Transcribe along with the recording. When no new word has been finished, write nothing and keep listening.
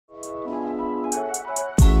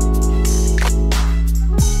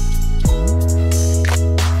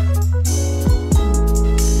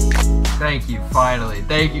Thank you, finally.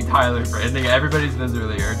 Thank you, Tyler, for ending everybody's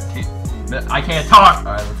misery. I can't talk!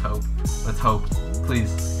 Alright, let's hope. Let's hope.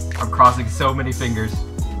 Please. I'm crossing so many fingers.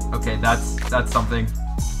 Okay, that's something.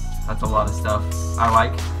 That's a lot of stuff. I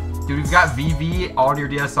like. Dude, we've got VV on your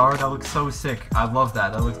DSR. That looks so sick. I love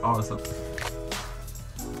that. That looks awesome.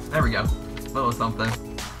 There we go. Little something.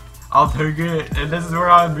 I'll take it. And this is where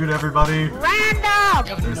I unmute everybody. Random!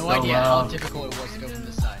 You have no idea how difficult it was to go from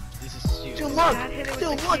this side. This is stupid.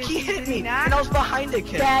 Dude, look, he hit me, and I was behind a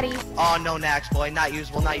kid. Daddy. Oh, no, Nax, boy, not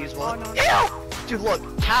usable, not usable. Oh, no. Ew! Dude, look,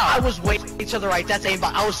 how? I was way to the right, that's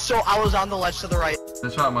aimbot. I was on the ledge to the right. The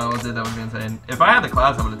shot my ult did, that would be insane. If I had the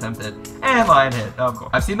clouds, I would attempt it. And Lion hit. Oh, cool.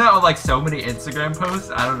 I've seen that on like so many Instagram posts.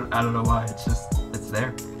 I don't know why. It's just, it's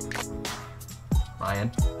there.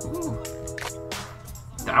 Lion. Ooh.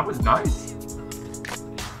 That was nice.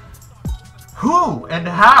 Who and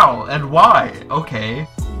how and why? Okay.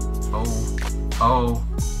 Oh.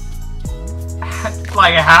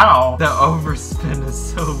 Like how? The overspin is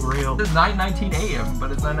so real. It's 9:19 a.m., but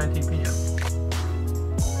it's 9:19 p.m.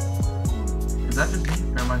 Is that just me,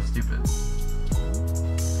 or am I stupid?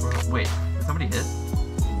 Wait, did somebody hit?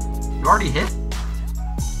 You already hit?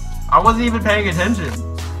 I wasn't even paying attention.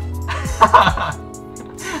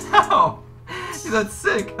 How? Dude, that's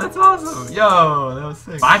sick. That's awesome. Yo, that was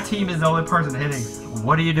sick. My team is the only person hitting.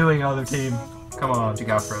 What are you doing, other team? Come on. What you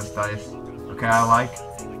got for us, Dice? Okay, I like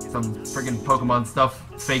some freaking Pokemon stuff.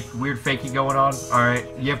 Weird fakey going on. Alright.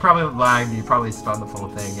 You probably lagged. You probably spun the full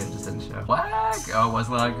thing and it just didn't show. Lag? Oh, it was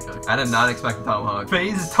lag? I did not expect a Tomahawk.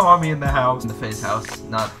 FaZe Tommy in the house. In the FaZe house.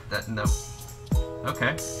 Not that, no.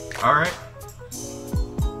 Okay. Alright.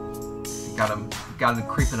 Got him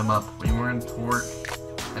creeping him up. When you were in Torque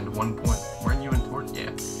and 1 point. Weren't you in Torque?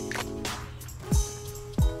 Yeah.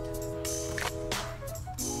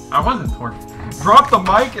 I was in Torque. Drop the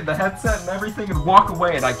mic and the headset and everything and walk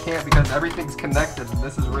away, and I can't because everything's connected and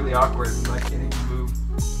this is really awkward and I can't even move.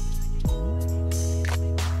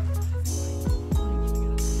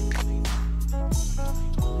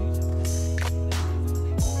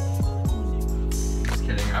 Just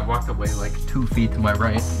kidding, I walked away like 2 feet to my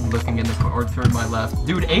right, looking in the corner to my left.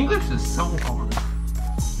 Dude, English is so hard.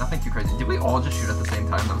 Nothing too crazy. Did we all just shoot at the same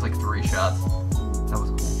time? That was like 3 shots. That was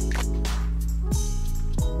cool.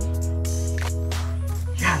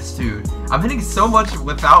 Yes, dude. I'm hitting so much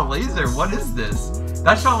without laser. What is this?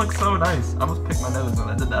 That shot looks so nice. I almost picked my nose when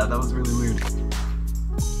I did that. That was really weird.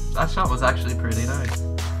 That shot was actually pretty nice.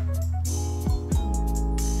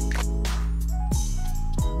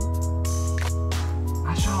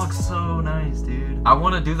 That shot looks so nice, dude. I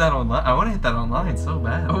want to do that online. I want to hit that online so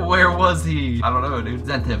bad. Where was he? I don't know, dude.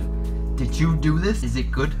 Zentiv, did you do this? Is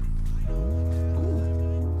it good? Ooh.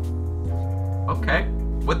 Okay.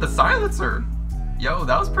 With the silencer. Yo,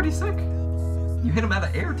 that was pretty sick. You hit him out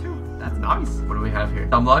of air too. That's nice. What do we have here?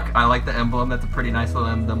 Dumb luck. I like the emblem. That's a pretty nice little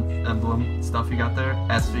emblem stuff you got there.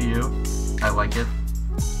 SVU. I like it.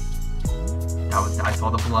 I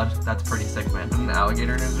saw the blood. That's pretty sick, man. An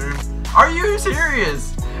alligator in his room. Are you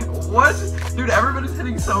serious? What? Dude, everybody's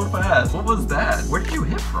hitting so fast. What was that? Where did you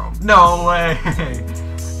hit from? No way.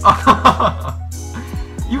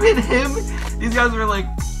 You hit him? These guys were like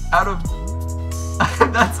out of...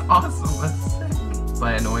 That's awesome. That's sick.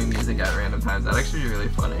 By annoying music at random times. That's actually really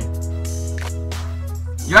funny.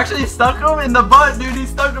 You actually stuck him in the butt, dude. He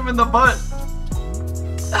stuck him in the butt.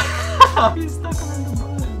 He stuck him in the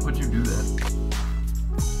butt. What'd you do that?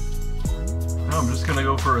 No, I'm just gonna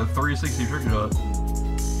go for a 360 trick shot.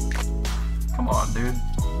 Come on, dude.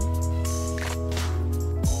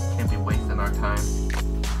 Can't be wasting our time.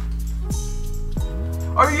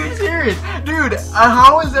 Are you serious? Dude,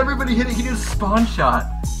 how is everybody hitting? He did a spawn shot.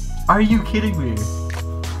 Are you kidding me?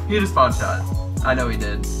 He did a spawn shot. I know he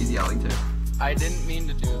did. He's yelling too. I didn't mean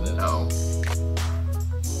to do this. No.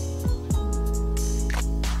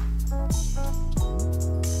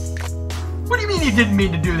 What do you mean you didn't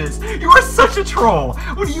mean to do this? You are such a troll.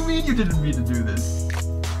 What do you mean you didn't mean to do this?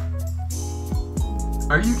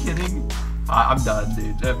 Are you kidding? I'm done,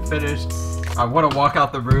 dude. I'm finished. I want to walk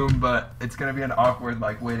out the room, but it's gonna be an awkward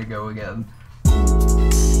like way to go again.